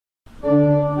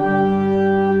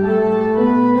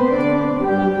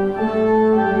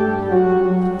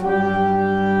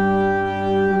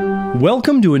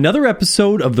Welcome to another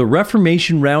episode of the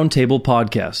Reformation Roundtable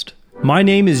podcast. My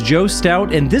name is Joe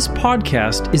Stout, and this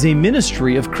podcast is a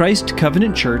ministry of Christ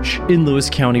Covenant Church in Lewis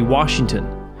County, Washington.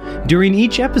 During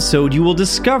each episode, you will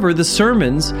discover the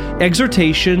sermons,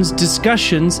 exhortations,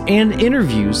 discussions, and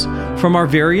interviews from our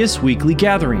various weekly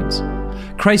gatherings.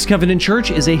 Christ Covenant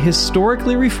Church is a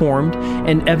historically reformed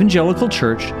and evangelical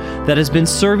church that has been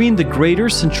serving the greater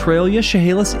Centralia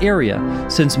Chehalis area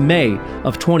since May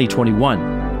of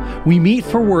 2021. We meet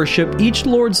for worship each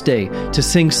Lord's Day to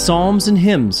sing psalms and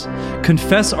hymns,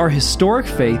 confess our historic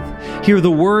faith, hear the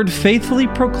word faithfully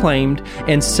proclaimed,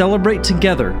 and celebrate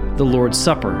together the Lord's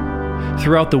Supper.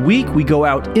 Throughout the week, we go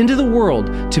out into the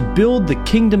world to build the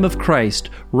kingdom of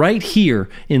Christ right here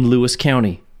in Lewis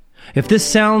County. If this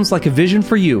sounds like a vision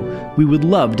for you, we would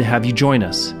love to have you join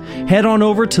us. Head on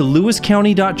over to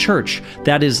lewiscounty.church.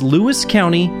 That is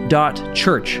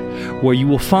lewiscounty.church, where you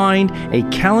will find a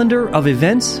calendar of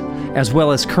events as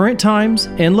well as current times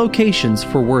and locations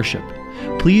for worship.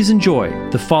 Please enjoy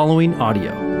the following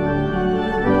audio.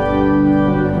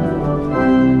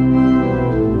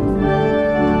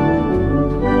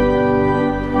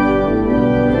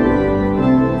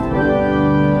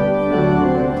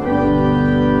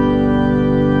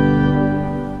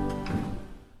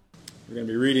 We're going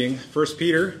to be reading 1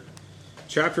 Peter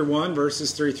chapter 1,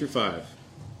 verses 3 through 5.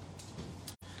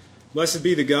 Blessed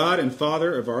be the God and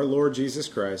Father of our Lord Jesus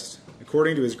Christ.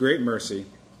 According to his great mercy,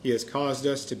 he has caused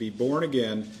us to be born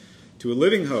again to a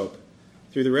living hope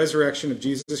through the resurrection of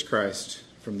Jesus Christ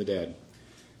from the dead,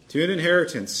 to an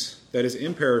inheritance that is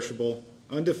imperishable,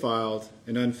 undefiled,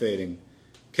 and unfading,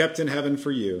 kept in heaven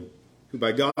for you, who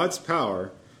by God's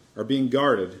power are being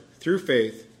guarded through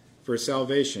faith for a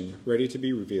salvation ready to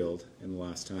be revealed in the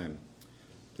last time.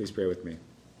 Please pray with me.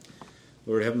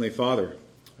 Lord Heavenly Father,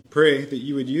 I pray that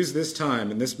you would use this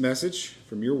time and this message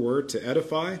from your word to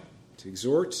edify, to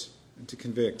exhort, and to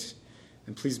convict.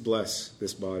 And please bless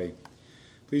this body.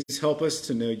 Please help us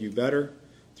to know you better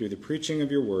through the preaching of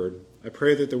your word. I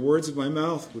pray that the words of my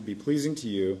mouth would be pleasing to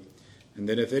you, and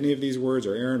that if any of these words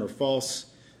are errant or false,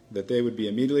 that they would be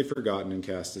immediately forgotten and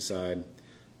cast aside.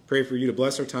 Pray for you to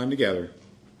bless our time together.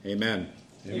 Amen.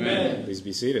 Amen. Please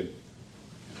be seated.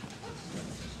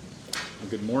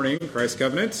 Good morning, Christ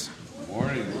Covenant. Good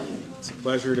morning. It's a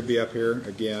pleasure to be up here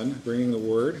again, bringing the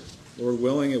word. Lord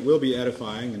willing, it will be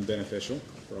edifying and beneficial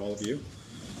for all of you.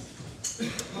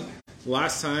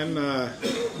 Last time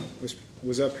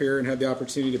was up here and had the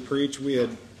opportunity to preach. We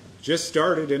had just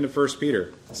started into 1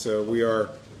 Peter, so we are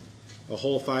a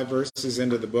whole 5 verses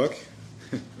into the book.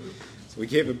 So we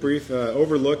gave a brief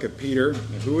overlook at Peter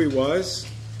and who he was,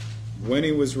 when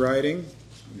he was writing,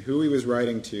 and who he was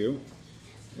writing to.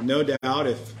 And no doubt,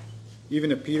 if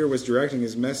Peter was directing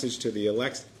his message to the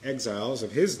elect exiles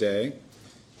of his day,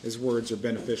 his words are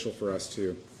beneficial for us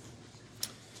too.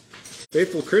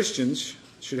 Faithful Christians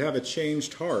should have a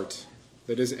changed heart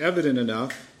that is evident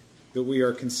enough that we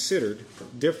are considered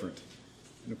different.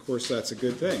 And of course, that's a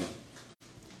good thing.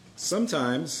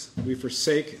 Sometimes we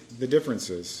forsake the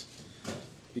differences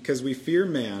because we fear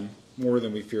man more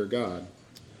than we fear God.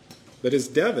 But as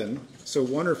Devin so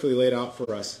wonderfully laid out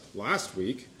for us last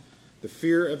week, the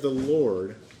fear of the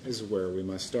Lord is where we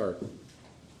must start.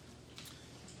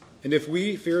 And if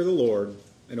we fear the Lord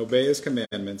and obey his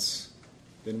commandments,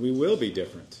 then we will be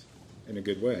different in a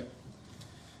good way.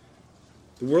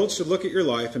 The world should look at your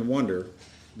life and wonder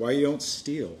why you don't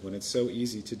steal when it's so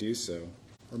easy to do so,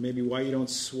 or maybe why you don't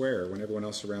swear when everyone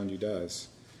else around you does,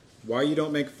 why you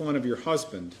don't make fun of your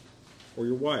husband or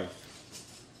your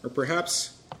wife, or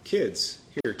perhaps kids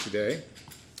here today.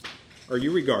 Are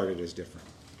you regarded as different?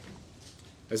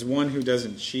 As one who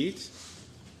doesn't cheat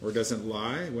or doesn't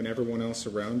lie when everyone else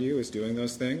around you is doing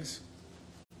those things?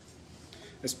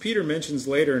 As Peter mentions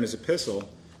later in his epistle,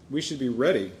 we should be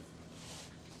ready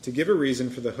to give a reason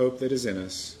for the hope that is in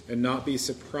us and not be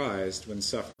surprised when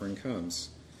suffering comes.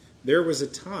 There was a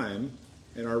time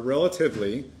in our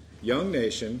relatively young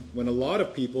nation when a lot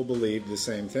of people believed the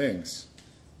same things.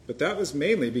 But that was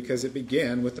mainly because it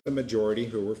began with the majority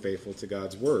who were faithful to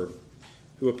God's word,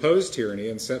 who opposed tyranny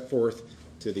and set forth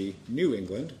to the New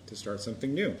England to start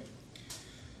something new.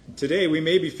 Today, we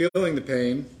may be feeling the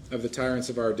pain of the tyrants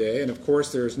of our day, and of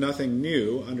course, there is nothing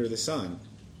new under the sun.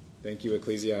 Thank you,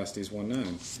 Ecclesiastes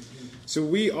 1:9. So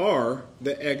we are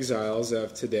the exiles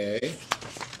of today,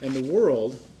 and the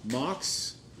world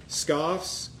mocks,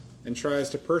 scoffs, and tries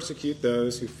to persecute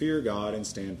those who fear God and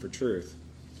stand for truth.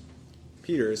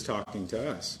 Peter is talking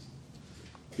to us.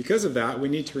 Because of that, we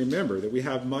need to remember that we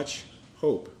have much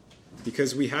hope,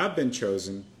 because we have been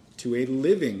chosen to a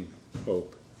living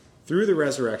hope through the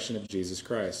resurrection of Jesus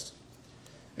Christ.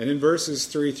 And in verses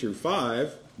 3 through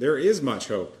 5, there is much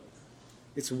hope.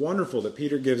 It's wonderful that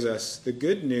Peter gives us the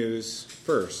good news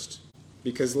first,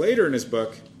 because later in his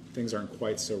book, things aren't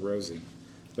quite so rosy.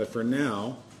 But for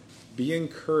now, be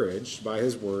encouraged by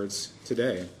his words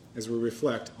today as we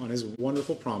reflect on his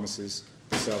wonderful promises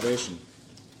of salvation.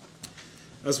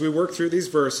 As we work through these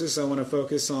verses, I want to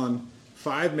focus on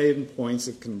 5 main points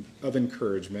of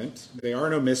encouragement. They are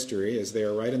no mystery, as they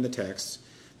are right in the text.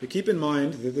 But keep in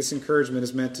mind that this encouragement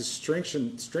is meant to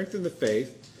strengthen the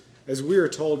faith, as we are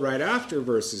told right after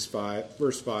verse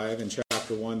 5 in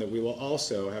chapter 1 that we will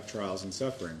also have trials and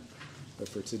suffering. But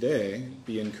for today,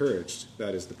 be encouraged.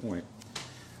 That is the point.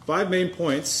 5 main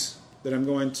points that I'm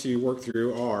going to work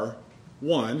through are,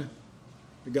 1,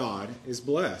 God is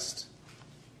blessed.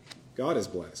 God is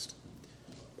blessed.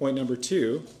 Point number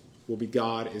 2 will be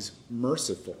God is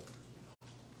merciful.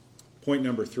 Point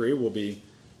number 3 will be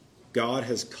God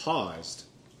has caused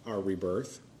our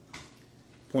rebirth.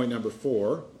 Point number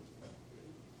 4,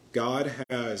 God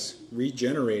has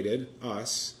regenerated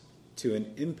us to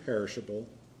an imperishable,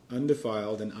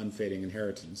 undefiled, and unfading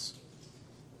inheritance.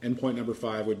 And point number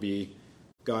 5 would be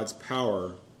God's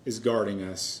power is guarding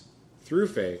us through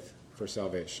faith for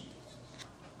salvation.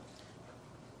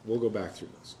 We'll go back through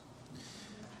those.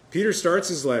 Peter starts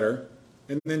his letter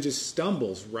and then just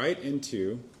stumbles right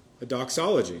into a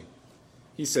doxology.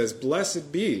 He says,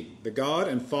 "Blessed be the God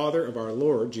and Father of our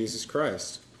Lord Jesus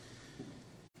Christ."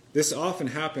 This often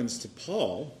happens to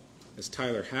Paul, as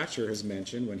Tyler Hatcher has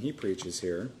mentioned when he preaches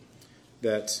here,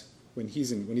 that when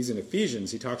he's in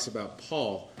Ephesians, he talks about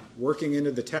Paul working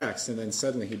into the text, and then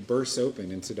suddenly he bursts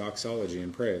open into doxology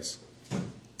and praise.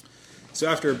 So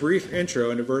after a brief intro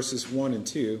into verses 1 and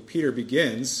 2, Peter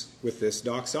begins with this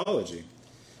doxology.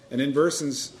 And in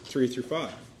verses 3 through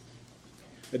 5.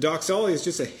 A doxology is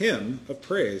just a hymn of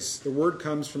praise. The word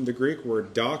comes from the Greek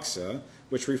word doxa,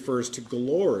 which refers to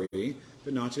glory,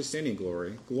 but not just any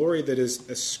glory. Glory that is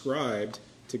ascribed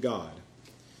to God.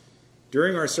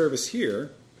 During our service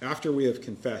here, after we have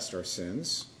confessed our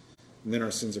sins, and then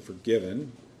our sins are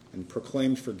forgiven and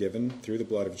proclaimed forgiven through the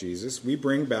blood of Jesus, we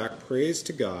bring back praise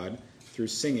to God through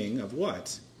singing of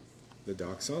what? The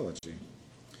doxology.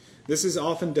 This is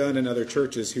often done in other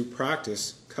churches who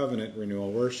practice covenant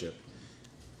renewal worship.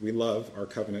 We love our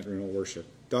covenant renewal worship.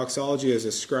 Doxology is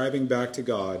ascribing back to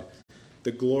God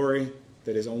the glory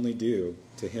that is only due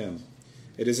to him.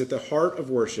 It is at the heart of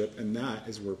worship, and that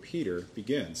is where Peter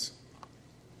begins.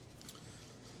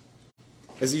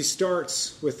 As he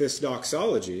starts with this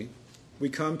doxology, we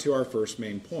come to our first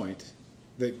main point,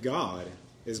 that God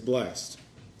is blessed.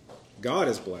 God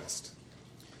is blessed.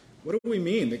 What do we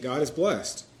mean that God is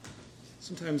blessed?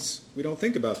 Sometimes we don't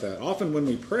think about that. Often when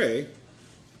we pray,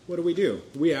 what do?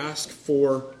 We ask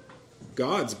for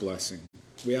God's blessing.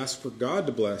 We ask for God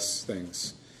to bless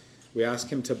things. We ask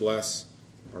him to bless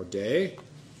our day,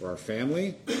 or our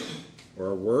family, or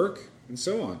our work, and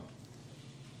so on.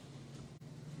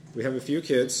 We have a few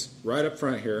kids right up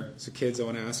front here. So kids, I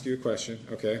want to ask you a question.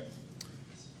 Okay.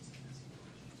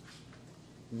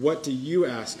 What do you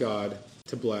ask God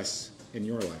to bless in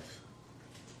your life?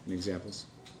 Any examples?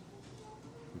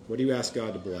 What do you ask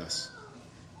God to bless?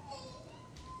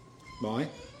 Molly?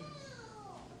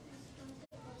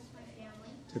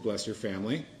 To bless your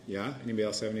family. Yeah. Anybody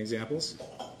else have any examples?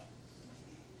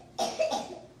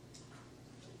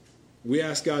 We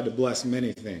ask God to bless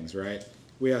many things, right?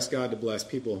 We ask God to bless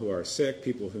people who are sick,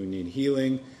 people who need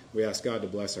healing. We ask God to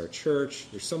bless our church.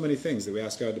 There's so many things that we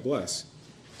ask God to bless.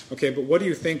 Okay, but what do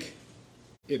you think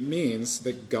it means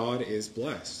that God is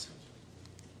blessed?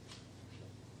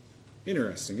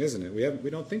 Interesting, isn't it? We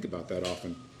don't think about that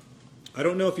often. I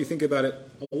don't know if you think about it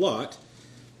a lot,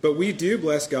 but we do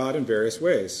bless God in various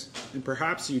ways. And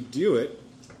perhaps you do it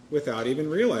without even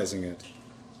realizing it.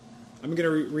 I'm going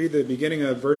to read the beginning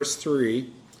of verse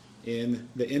 3 in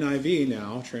the NIV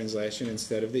now translation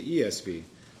instead of the ESV.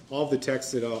 All of the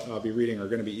texts that I'll be reading are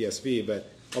going to be ESV, but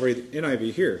I'll read the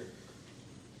NIV here.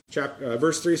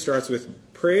 Verse 3 starts with,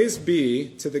 "Praise be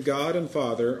to the God and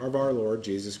Father of our Lord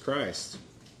Jesus Christ."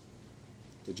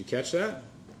 Did you catch that?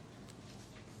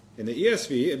 In the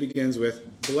ESV, it begins with,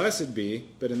 "Blessed be,"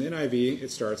 but in the NIV,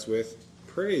 it starts with,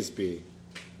 "Praise be."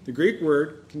 The Greek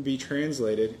word can be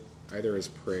translated either as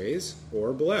praise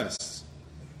or blessed.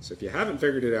 So if you haven't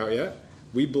figured it out yet,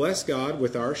 we bless God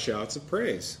with our shouts of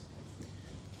praise.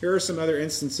 Here are some other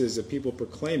instances of people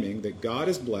proclaiming that God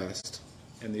is blessed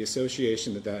and the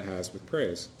association that that has with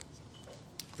praise.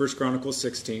 1 Chronicles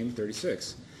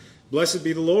 16:36. "Blessed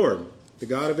be the Lord, the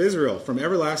God of Israel, from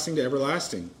everlasting to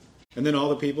everlasting." And then all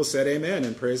the people said amen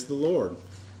and praised the Lord.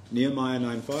 Nehemiah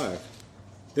 9:5.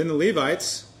 Then the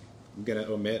Levites I'm going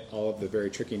to omit all of the very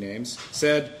tricky names,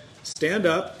 said, "Stand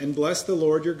up and bless the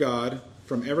Lord your God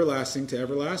from everlasting to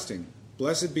everlasting.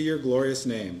 Blessed be your glorious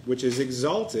name, which is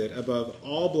exalted above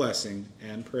all blessing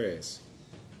and praise."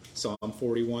 Psalm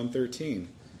 41:13.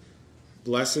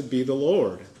 "Blessed be the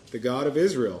Lord, the God of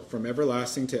Israel, from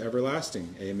everlasting to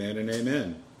everlasting. Amen and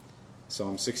amen."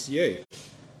 Psalm 68.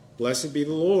 "Blessed be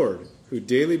the Lord, who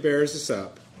daily bears us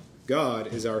up.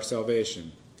 God is our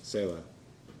salvation." Selah.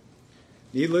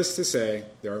 Needless to say,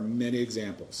 there are many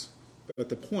examples. But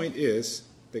the point is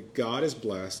that God is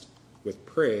blessed with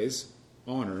praise,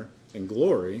 honor, and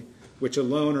glory, which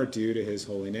alone are due to his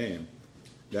holy name.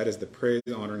 That is the praise,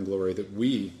 honor, and glory that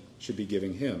we should be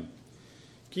giving him.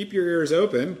 Keep your ears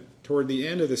open toward the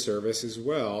end of the service as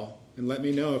well, and let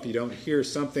me know if you don't hear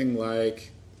something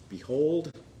like,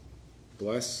 "Behold,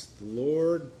 bless the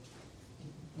Lord,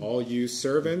 all you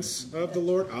servants of the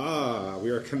Lord." We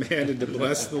are commanded to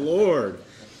bless the Lord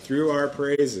through our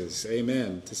praises.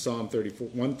 Amen. To Psalm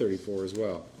 134 as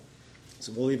well.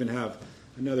 So we'll even have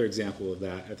another example of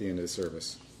that at the end of the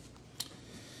service.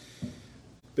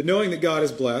 But knowing that God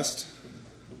is blessed,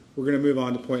 we're going to move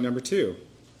on to point number 2.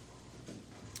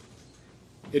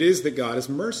 It is that God is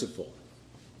merciful.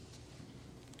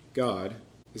 God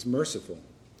is merciful.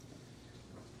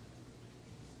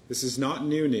 This is not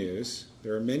new news.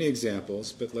 There are many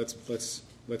examples, but let's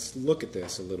look at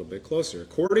this a little bit closer.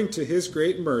 According to his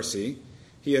great mercy,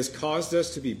 he has caused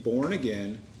us to be born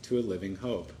again to a living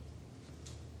hope.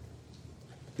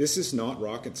 This is not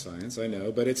rocket science, I know,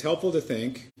 but it's helpful to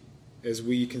think as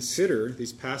we consider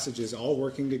these passages all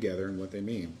working together and what they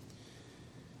mean.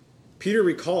 Peter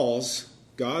recalls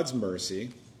God's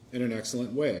mercy in an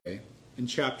excellent way in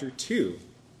chapter 2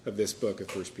 of this book of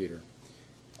 1 Peter.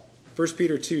 1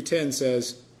 Peter 2:10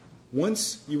 says,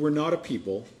 "Once you were not a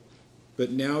people,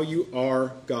 but now you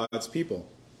are God's people.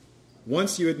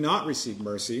 Once you had not received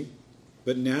mercy,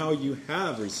 but now you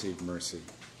have received mercy."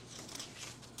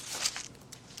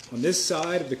 On this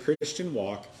side of the Christian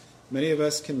walk, many of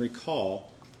us can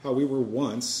recall how we were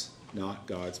once not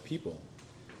God's people.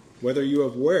 Whether you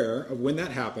are aware of when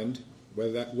that happened,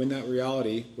 when that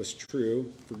reality was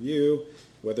true for you,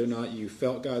 whether or not you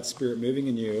felt God's Spirit moving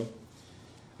in you,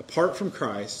 apart from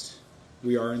Christ,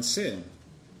 we are in sin,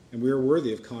 and we are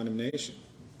worthy of condemnation.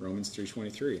 Romans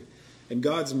 3:23. And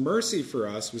God's mercy for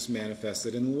us was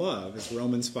manifested in love, as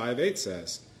Romans 5:8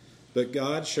 says. But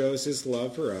God shows his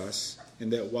love for us, in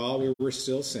that while we were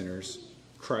still sinners,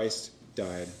 Christ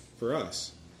died for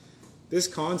us. This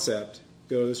concept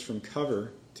goes from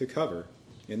cover to cover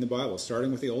in the Bible,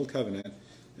 starting with the Old Covenant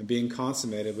and being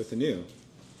consummated with the New.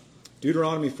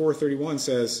 Deuteronomy 4:31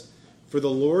 says, "For the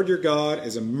Lord your God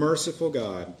is a merciful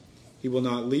God. He will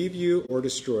not leave you or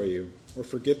destroy you, or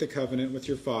forget the covenant with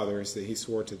your fathers that he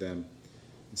swore to them."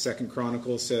 And 2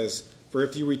 Chronicles says, "For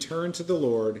if you return to the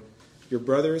Lord, your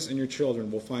brothers and your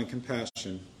children will find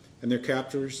compassion, and their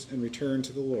captors, and return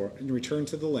to the Lord, and return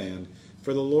to the land.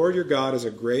 For the Lord your God is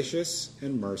a gracious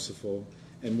and merciful,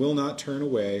 and will not turn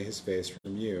away his face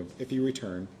from you, if you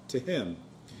return to him."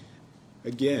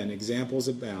 Again, examples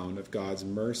abound of God's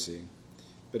mercy.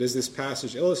 But as this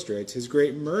passage illustrates, his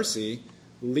great mercy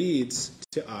leads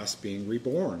to us being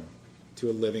reborn to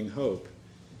a living hope.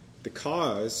 The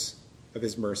cause of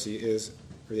his mercy is,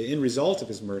 or the end result of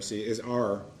his mercy is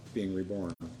our being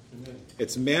reborn. Amen.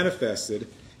 It's manifested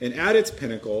and at its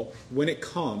pinnacle when it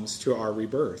comes to our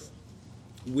rebirth.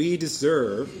 We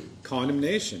deserve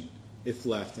condemnation if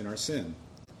left in our sin.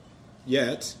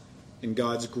 Yet, in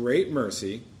God's great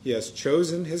mercy, he has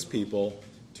chosen his people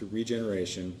to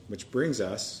regeneration, which brings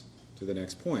us to the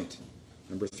next point.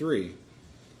 Number 3,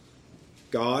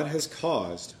 God has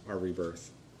caused our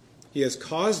rebirth. He has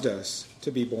caused us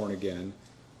to be born again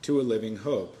to a living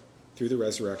hope through the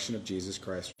resurrection of Jesus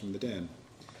Christ from the dead.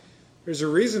 There's a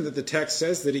reason that the text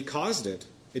says that he caused it.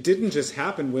 It didn't just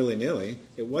happen willy-nilly.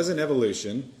 It wasn't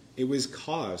evolution. It was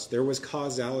caused. There was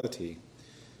causality.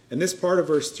 In this part of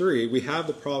verse 3, we have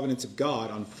the providence of God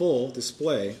on full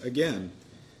display again.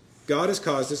 God has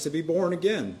caused us to be born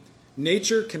again.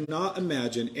 Nature cannot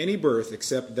imagine any birth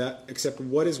except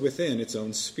what is within its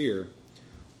own sphere.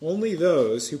 Only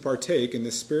those who partake in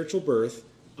this spiritual birth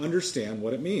understand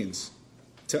what it means.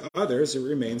 To others, it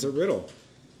remains a riddle.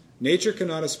 Nature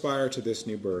cannot aspire to this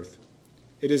new birth.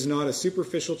 It is not a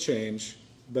superficial change,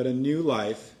 but a new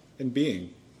life and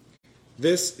being.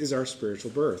 This is our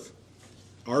spiritual birth,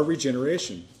 our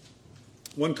regeneration.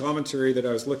 One commentary that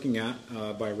I was looking at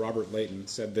by Robert Leighton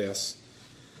said this: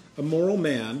 "A moral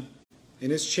man,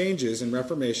 in his changes and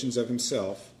reformations of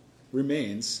himself,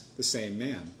 remains the same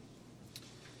man.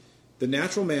 The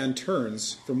natural man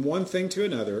turns from one thing to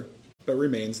another, but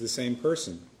remains the same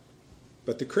person.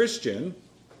 But the Christian,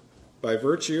 by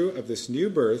virtue of this new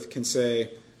birth, can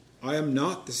say, I am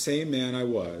not the same man I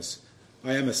was.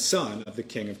 I am a son of the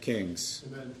King of Kings.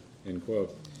 Amen. End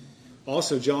quote.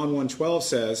 Also, John 1:12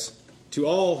 says, to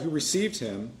all who received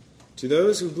him, to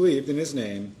those who believed in his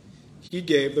name, he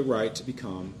gave the right to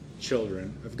become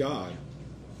children of God.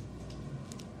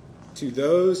 To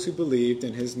those who believed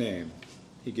in his name,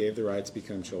 he gave the right to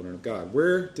become children of God.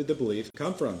 Where did the belief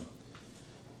come from?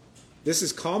 This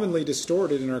is commonly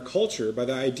distorted in our culture by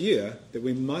the idea that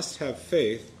we must have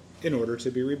faith in order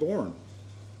to be reborn.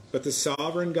 But the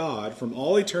sovereign God from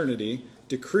all eternity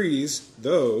decrees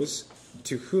those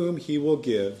to whom he will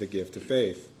give the gift of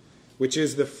faith, which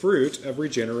is the fruit of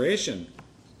regeneration,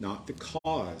 not the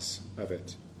cause of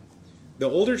it. The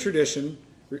older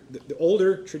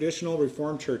traditional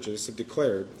Reformed churches have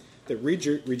declared that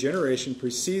regeneration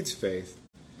precedes faith,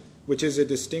 which is a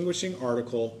distinguishing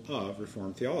article of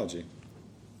Reformed theology,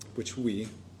 which we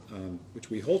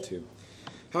hold to.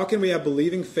 How can we have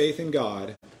believing faith in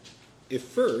God if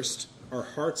first our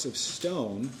hearts of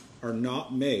stone are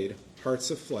not made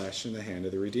hearts of flesh in the hand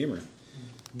of the Redeemer?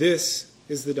 This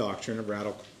is the doctrine of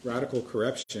radical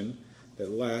corruption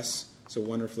that Les so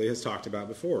wonderfully has talked about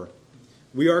before.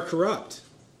 We are corrupt,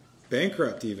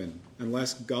 bankrupt even,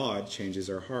 unless God changes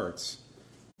our hearts.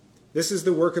 This is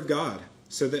the work of God,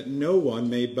 so that no one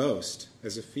may boast,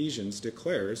 as Ephesians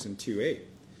declares in 2:8.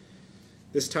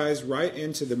 This ties right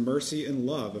into the mercy and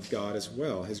love of God as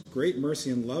well. His great mercy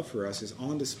and love for us is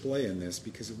on display in this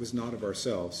because it was not of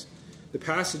ourselves. The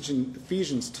passage in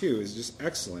Ephesians 2 is just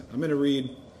excellent. I'm going to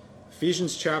read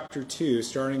Ephesians chapter 2,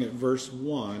 starting at verse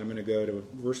 1. I'm going to go to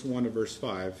verse 1 to verse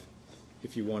 5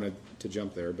 if you wanted to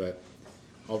jump there, but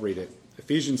I'll read it.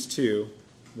 Ephesians 2,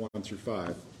 1 through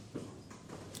 5.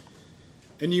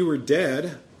 And you were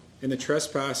dead in the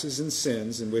trespasses and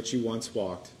sins in which you once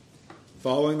walked,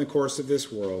 following the course of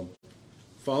this world,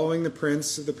 following the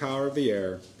prince of the power of the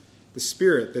air, the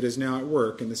spirit that is now at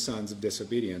work in the sons of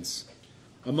disobedience,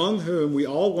 among whom we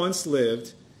all once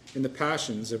lived in the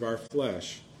passions of our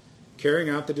flesh, carrying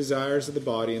out the desires of the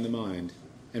body and the mind,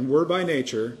 and were by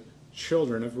nature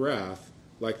children of wrath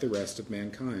like the rest of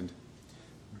mankind.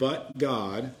 But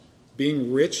God,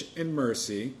 being rich in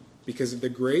mercy, because of the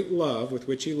great love with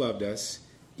which he loved us,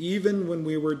 even when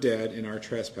we were dead in our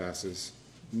trespasses,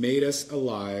 made us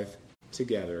alive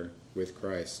together with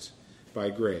Christ.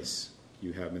 By grace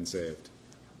you have been saved.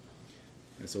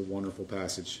 That's a wonderful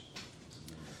passage.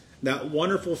 That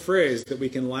wonderful phrase that we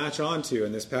can latch onto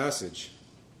in this passage,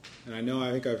 and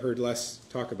I think I've heard Les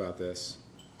talk about this,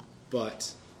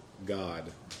 but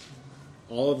God.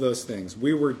 All of those things.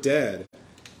 We were dead.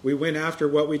 We went after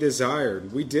what we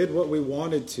desired. We did what we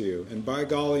wanted to. And by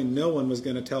golly, no one was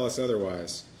going to tell us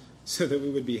otherwise. So that we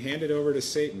would be handed over to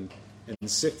Satan and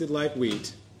sifted like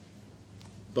wheat.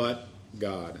 But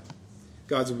God.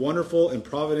 God's wonderful and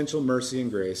providential mercy and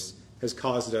grace has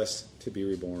caused us to be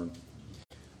reborn.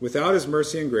 Without his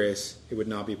mercy and grace, it would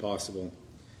not be possible.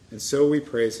 And so we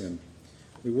praise him.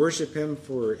 We worship him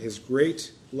for his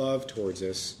great love towards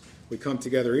us. We come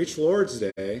together each Lord's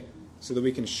Day so that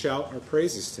we can shout our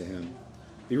praises to him,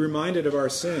 be reminded of our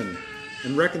sin,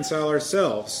 and reconcile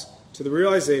ourselves to the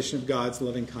realization of God's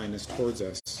loving kindness towards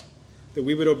us, that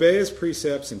we would obey his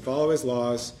precepts and follow his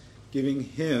laws, giving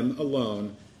him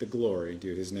alone the glory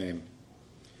due to his name.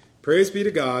 Praise be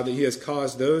to God that he has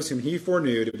caused those whom he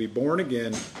foreknew to be born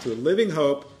again to a living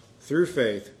hope through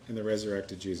faith in the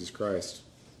resurrected Jesus Christ.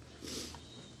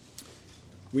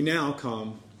 We now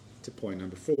come to point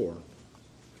number 4.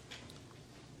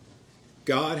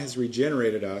 God has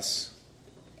regenerated us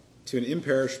to an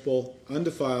imperishable,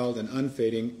 undefiled, and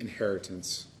unfading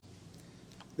inheritance.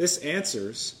 This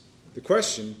answers the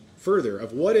question further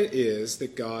of what it is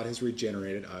that God has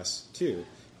regenerated us to.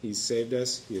 He's saved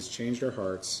us. He has changed our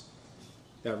hearts.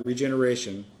 That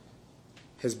regeneration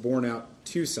has borne out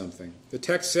to something. The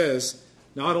text says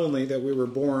not only that we were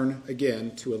born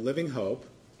again to a living hope,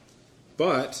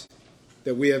 but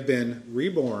that we have been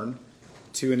reborn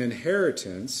to an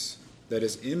inheritance that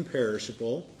is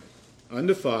imperishable,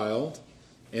 undefiled,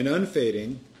 and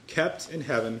unfading, kept in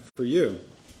heaven for you.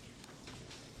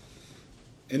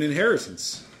 An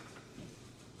inheritance.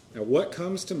 Now, what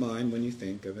comes to mind when you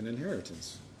think of an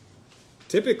inheritance?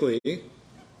 Typically,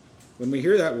 when we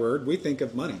hear that word, we think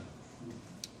of money.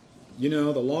 You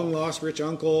know, the long-lost rich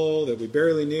uncle that we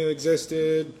barely knew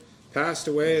existed, passed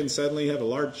away, and suddenly you have a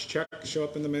large check show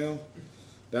up in the mail.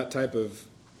 That type of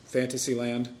fantasy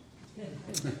land.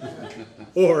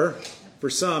 Or, for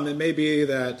some, it may be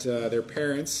that their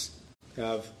parents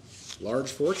have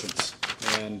large fortunes,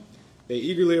 and they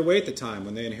eagerly await the time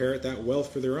when they inherit that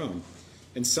wealth for their own.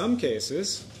 In some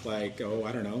cases, like,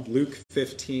 Luke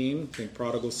 15, think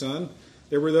prodigal son,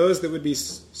 there were those that would be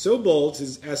so bold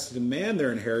as to demand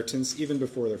their inheritance even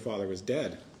before their father was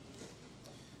dead.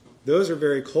 Those are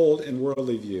very cold and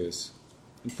worldly views.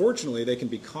 Unfortunately, they can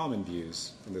be common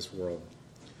views in this world.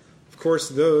 Of course,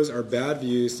 those are bad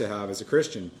views to have as a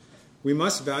Christian. We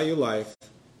must value life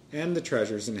and the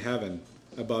treasures in heaven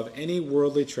above any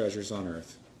worldly treasures on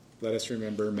earth. Let us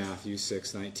remember Matthew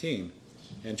 6:19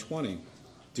 and 20.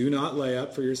 Do not lay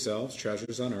up for yourselves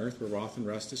treasures on earth where moth and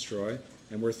rust destroy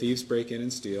and where thieves break in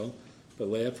and steal, but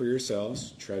lay up for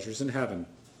yourselves treasures in heaven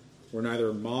where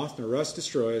neither moth nor rust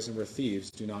destroys and where thieves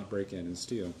do not break in and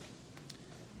steal.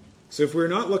 So if we're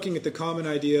not looking at the common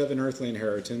idea of an earthly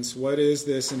inheritance, what is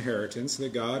this inheritance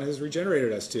that God has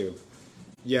regenerated us to?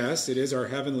 Yes, it is our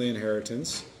heavenly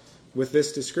inheritance. With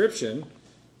this description,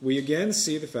 we again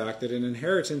see the fact that an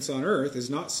inheritance on earth is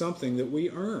not something that we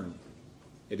earn.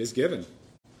 It is given.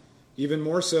 Even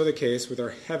more so the case with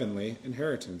our heavenly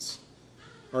inheritance.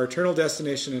 Our eternal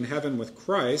destination in heaven with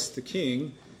Christ, the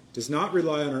King, does not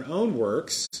rely on our own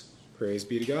works. Praise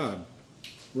be to God.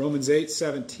 Romans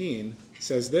 8:17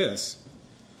 says this,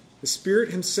 the Spirit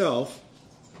himself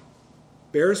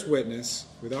bears witness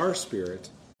with our spirit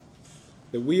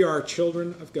that we are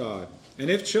children of God. And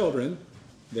if children,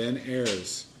 then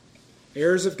heirs.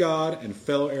 Heirs of God and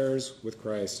fellow heirs with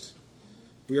Christ.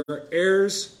 We are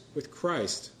heirs with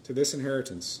Christ to this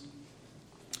inheritance.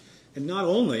 And not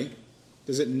only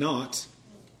does it not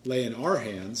lay in our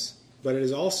hands, but it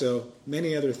is also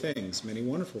many other things, many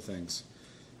wonderful things.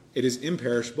 It is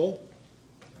imperishable,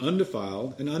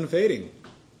 undefiled, and unfading.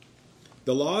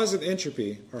 The laws of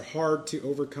entropy are hard to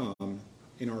overcome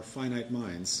in our finite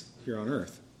minds here on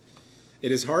earth.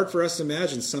 It is hard for us to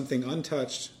imagine something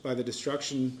untouched by the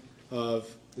destructive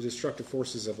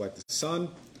forces of like the sun,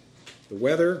 the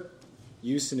weather,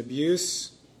 use and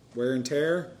abuse, wear and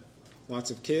tear, lots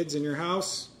of kids in your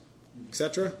house,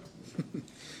 etc.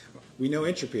 We know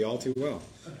entropy all too well.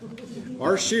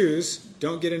 Our shoes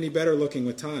don't get any better looking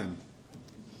with time.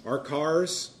 Our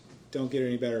cars don't get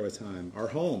any better with time. Our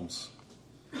homes.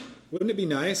 Wouldn't it be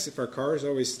nice if our cars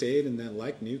always stayed in that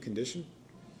like-new condition?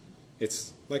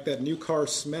 It's like that new car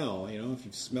smell, if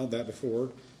you've smelled that before.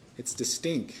 It's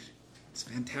distinct. It's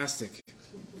fantastic.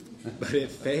 But it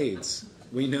fades.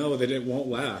 We know that it won't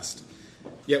last.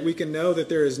 Yet we can know that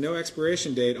there is no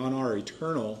expiration date on our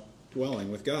eternal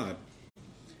dwelling with God.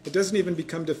 It doesn't even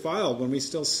become defiled when we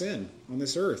still sin on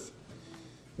this earth.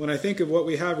 When I think of what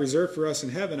we have reserved for us in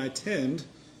heaven, I tend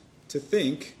to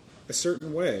think a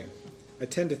certain way. I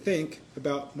tend to think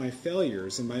about my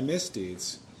failures and my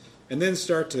misdeeds, and then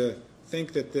start to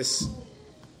think that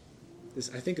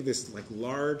I think of this like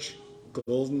large,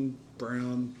 golden,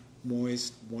 brown,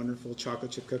 moist, wonderful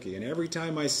chocolate chip cookie. And every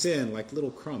time I sin, like little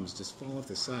crumbs just fall off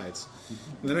the sides.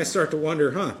 And then I start to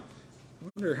wonder, I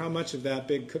wonder how much of that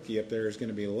big cookie up there is going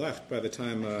to be left by the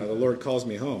time the Lord calls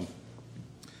me home.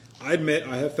 I admit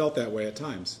I have felt that way at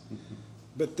times.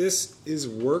 But this is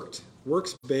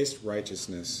works-based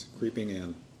righteousness creeping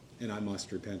in, and I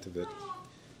must repent of it.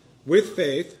 With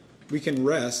faith, we can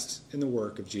rest in the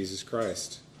work of Jesus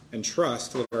Christ and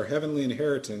trust that our heavenly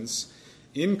inheritance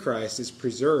in Christ is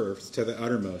preserved to the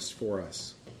uttermost for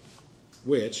us,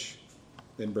 which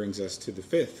then brings us to the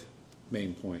fifth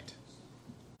main point.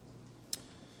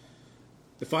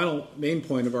 The final main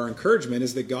point of our encouragement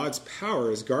is that God's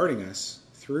power is guarding us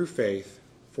through faith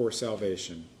for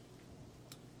salvation.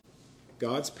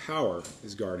 God's power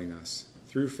is guarding us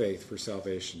through faith for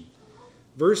salvation.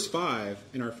 Verse 5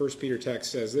 in our 1 Peter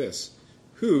text says this,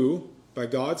 who, by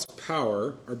God's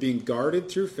power, are being guarded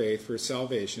through faith for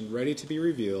salvation, ready to be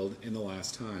revealed in the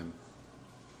last time.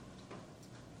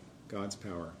 God's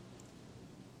power.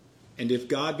 And if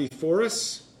God be for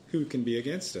us, who can be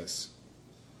against us?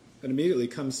 That immediately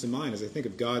comes to mind as I think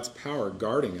of God's power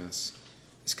guarding us.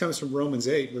 This comes from Romans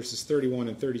 8, verses 31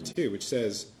 and 32, which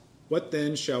says, what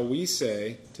then shall we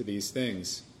say to these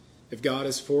things? If God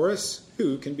is for us,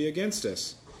 who can be against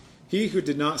us? He who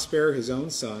did not spare his own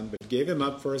son, but gave him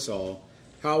up for us all,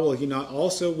 how will he not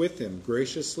also with him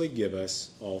graciously give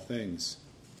us all things?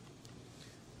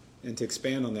 And to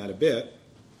expand on that a bit,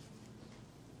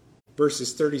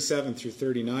 verses 37 through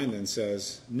 39 then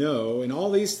says, no, in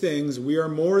all these things we are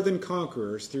more than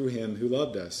conquerors through him who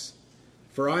loved us.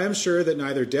 For I am sure that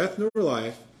neither death nor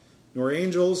life, nor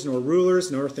angels, nor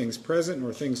rulers, nor things present,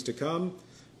 nor things to come,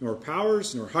 nor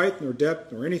powers, nor height, nor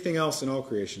depth, nor anything else in all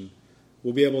creation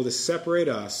will be able to separate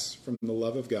us from the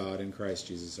love of God in Christ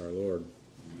Jesus our Lord.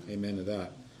 Amen to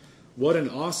that. What an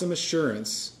awesome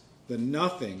assurance that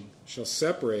nothing shall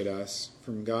separate us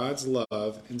from God's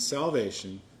love and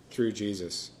salvation through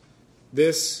Jesus.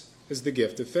 This is the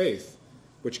gift of faith,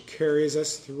 which carries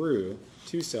us through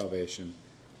to salvation.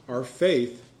 Our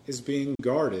faith is being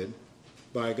guarded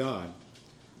by God,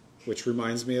 which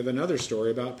reminds me of another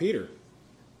story about Peter.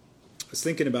 I was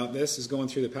thinking about this as going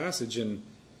through the passage, and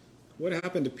what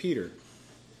happened to Peter?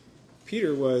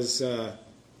 Peter was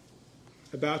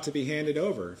about to be handed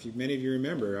over. Many of you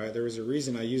remember, there was a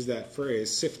reason I used that phrase,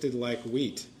 sifted like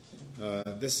wheat.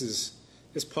 This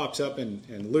pops up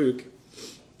in Luke.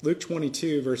 Luke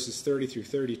 22, verses 30 through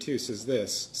 32 says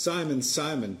this, Simon,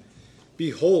 Simon,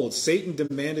 behold, Satan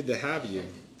demanded to have you,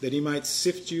 that he might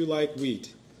sift you like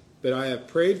wheat. But I have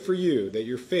prayed for you, that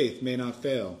your faith may not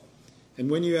fail.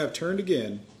 And when you have turned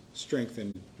again,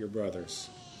 strengthen your brothers.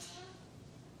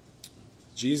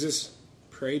 Jesus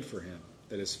prayed for him,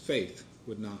 that his faith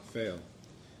would not fail.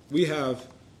 We have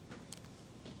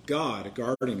God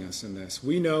guarding us in this.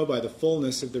 We know by the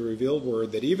fullness of the revealed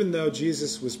word that even though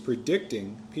Jesus was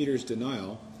predicting Peter's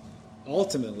denial,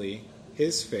 ultimately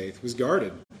his faith was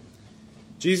guarded.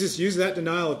 Jesus used that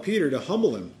denial of Peter to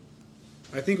humble him.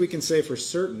 I think we can say for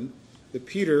certain that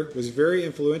Peter was very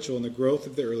influential in the growth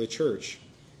of the early church.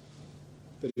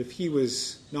 But if he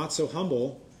was not so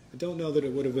humble, I don't know that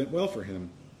it would have went well for him.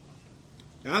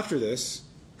 After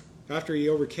he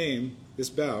overcame this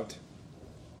bout,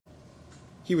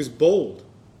 he was bold.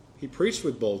 He preached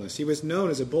with boldness. He was known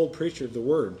as a bold preacher of the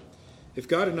word. If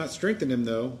God had not strengthened him,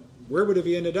 though, where would have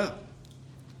he ended up?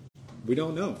 We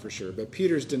don't know for sure, but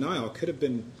Peter's denial could have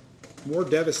been more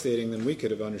devastating than we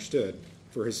could have understood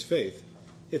for his faith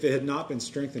if it had not been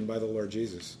strengthened by the Lord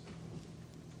Jesus.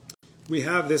 We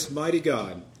have this mighty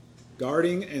God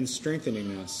guarding and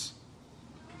strengthening us.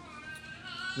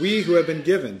 We who have been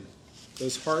given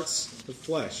those hearts of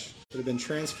flesh that have been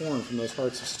transformed from those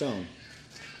hearts of stone.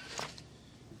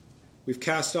 We've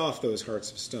cast off those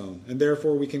hearts of stone, and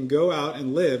therefore we can go out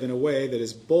and live in a way that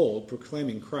is bold,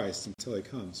 proclaiming Christ until he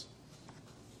comes.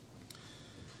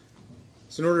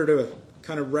 So in order to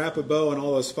kind of wrap a bow on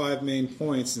all those 5 main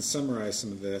points and summarize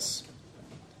some of this,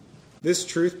 this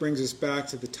truth brings us back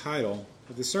to the title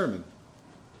of the sermon,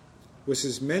 which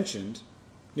is mentioned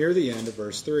near the end of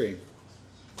verse 3,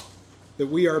 that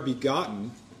we are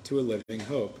begotten to a living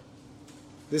hope.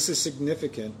 This is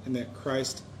significant in that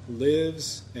Christ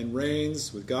lives and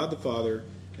reigns with God the Father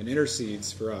and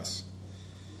intercedes for us.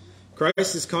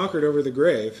 Christ has conquered over the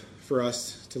grave for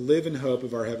us to live in hope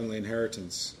of our heavenly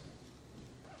inheritance.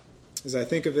 As I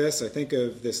think of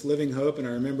this living hope, and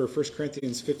I remember 1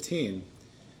 Corinthians 15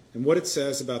 and what it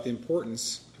says about the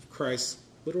importance of Christ's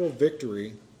literal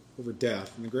victory over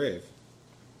death and the grave.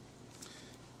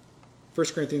 1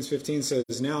 Corinthians 15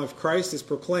 says, Now if Christ is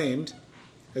proclaimed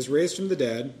as raised from the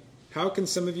dead, how can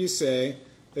some of you say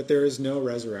that there is no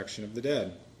resurrection of the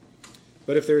dead?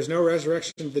 But if there is no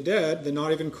resurrection of the dead, then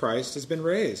not even Christ has been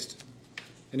raised.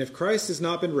 And if Christ has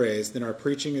not been raised, then our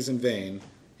preaching is in vain,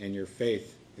 and your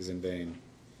faith is in vain.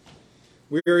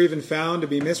 We are even found to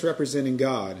be misrepresenting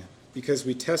God, because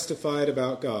we testified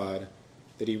about God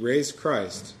that he raised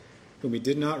Christ, whom he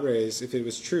did not raise, if it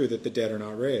was true that the dead are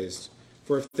not raised.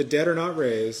 For if the dead are not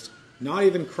raised, not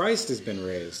even Christ has been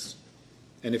raised.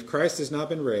 And if Christ has not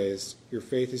been raised, your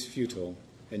faith is futile,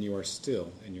 and you are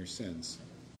still in your sins.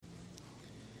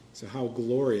 So how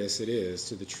glorious it is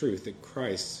to the truth that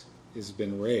Christ has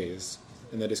been raised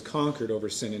and that has conquered over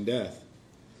sin and death.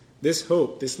 This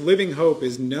hope, this living hope,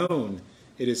 is known,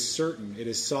 it is certain, it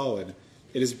is solid.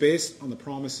 It is based on the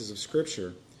promises of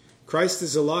Scripture. Christ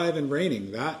is alive and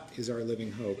reigning. That is our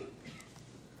living hope.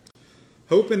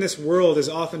 Hope in this world is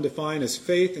often defined as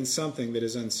faith in something that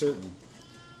is uncertain.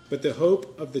 But the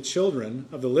hope of the children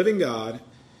of the living God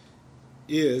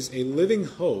is a living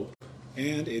hope,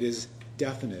 and it is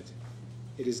definite.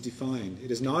 It is defined. It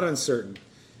is not uncertain.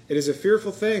 It is a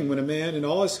fearful thing when a man and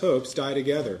all his hopes die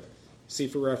together. See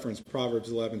for reference Proverbs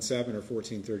 11:7 or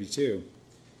 14:32.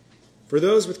 For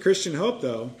those with Christian hope,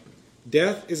 though,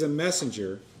 death is a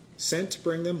messenger sent to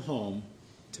bring them home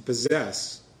to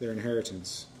possess their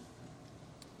inheritance.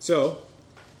 So,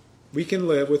 we can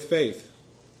live with faith,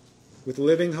 with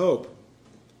living hope,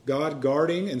 God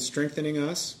guarding and strengthening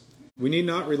us. We need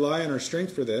not rely on our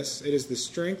strength for this. It is the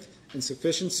strength and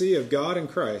sufficiency of God in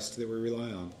Christ that we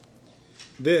rely on.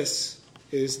 This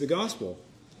is the gospel.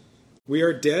 We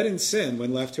are dead in sin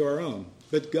when left to our own,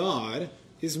 but God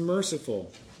is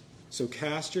merciful. So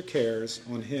cast your cares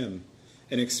on him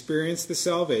and experience the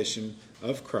salvation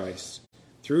of Christ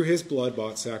through his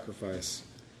blood-bought sacrifice.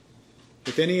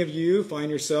 If any of you find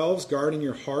yourselves guarding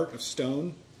your heart of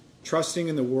stone, trusting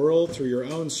in the world through your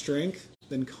own strength,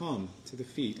 then come to the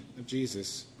feet of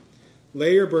Jesus.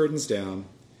 Lay your burdens down,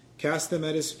 cast them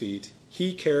at his feet.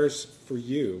 He cares for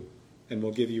you and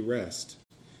will give you rest.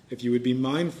 If you would be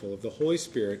mindful of the Holy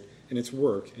Spirit and its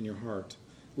work in your heart.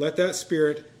 Let that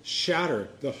Spirit shatter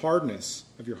the hardness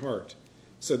of your heart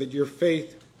so that your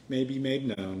faith may be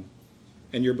made known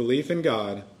and your belief in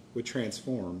God would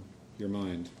transform your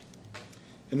mind.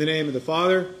 In the name of the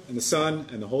Father, and the Son,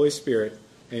 and the Holy Spirit,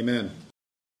 amen.